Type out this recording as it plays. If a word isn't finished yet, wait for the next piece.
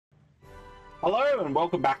Hello and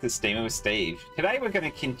welcome back to Steamer with Steve. Today we're going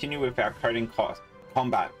to continue with our Coding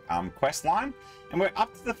Combat quest line, and we're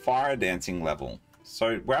up to the fire dancing level.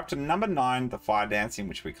 So we're up to number 9, the fire dancing,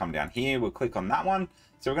 which we come down here, we'll click on that one.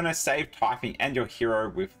 So we're going to save typing and your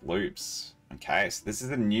hero with loops. Okay, so this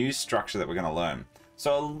is a new structure that we're going to learn.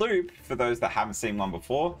 So a loop, for those that haven't seen one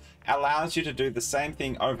before, allows you to do the same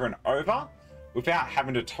thing over and over without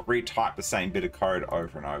having to retype the same bit of code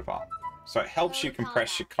over and over. So it helps you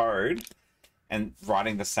compress your code and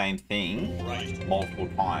writing the same thing multiple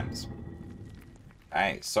times.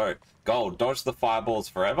 Okay, so goal, dodge the fireballs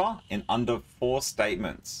forever in under 4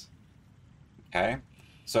 statements. Okay,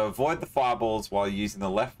 so avoid the fireballs while using the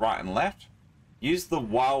left, right, and left. Use the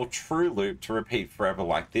while true loop to repeat forever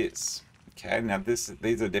like this. Okay, now these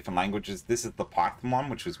are different languages. This is the Python one,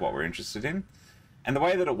 which is what we're interested in. And the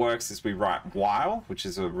way that it works is we write while, which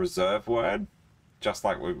is a reserve word, just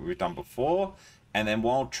like we've done before. And then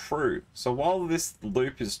while true. So while this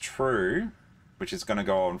loop is true, which is going to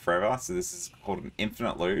go on forever, so this is called an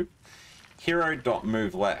infinite loop,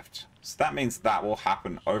 hero.move left. So that means that will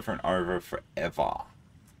happen over and over forever.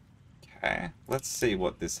 Okay, let's see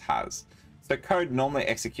what this has. So code normally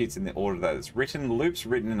executes in the order that it's written. Loops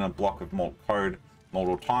written in a block of code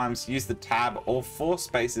multiple times. Use the tab or 4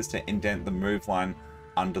 spaces to indent the move line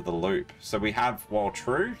under the loop. So we have while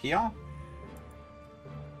true here.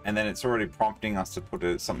 And then it's already prompting us to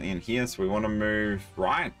put something in here. So we want to move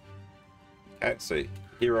right. Okay, so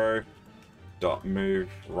hero.move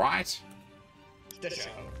right.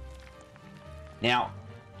 Now,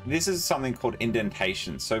 this is something called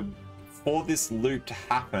indentation. So for this loop to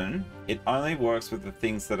happen, it only works with the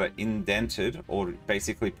things that are indented, or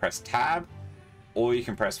basically press tab, or you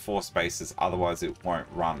can press 4 spaces, otherwise it won't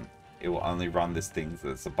run. It will only run this thing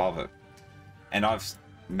that's above it. And I've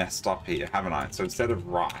messed up here, haven't I? So instead of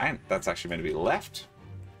right, that's actually meant to be left.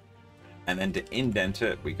 And then to indent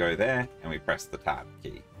it, we go there and we press the tab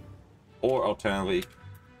key. Or alternatively,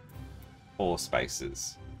 4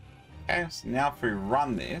 spaces. Okay, so now if we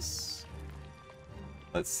run this,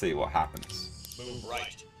 let's see what happens. Move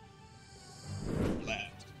right. Move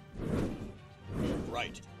left. Move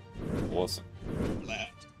right. Awesome. Move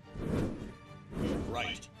left. Move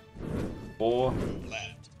right. 4, Move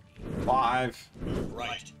left. 5, Move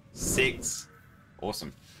right. 6.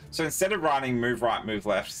 Awesome. So instead of writing move right, move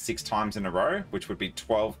left 6 times in a row, which would be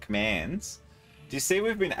 12 commands, do you see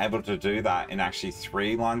we've been able to do that in actually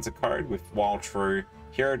 3 lines of code with while true,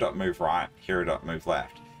 hero.move right, hero.move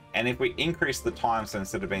left. And if we increase the time, so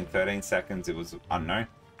instead of being 13 seconds, it was, I don't know,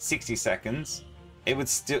 60 seconds, it would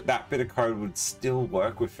still, that bit of code would still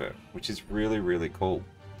work with it, which is really, really cool.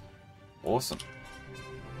 Awesome.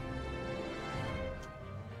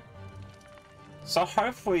 So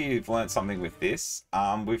hopefully you've learned something with this.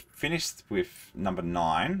 We've finished with number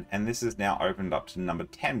 9, and this is now opened up to number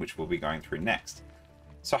 10, which we'll be going through next.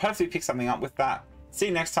 So hopefully you pick something up with that. See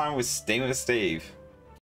you next time with Steamer with Steve.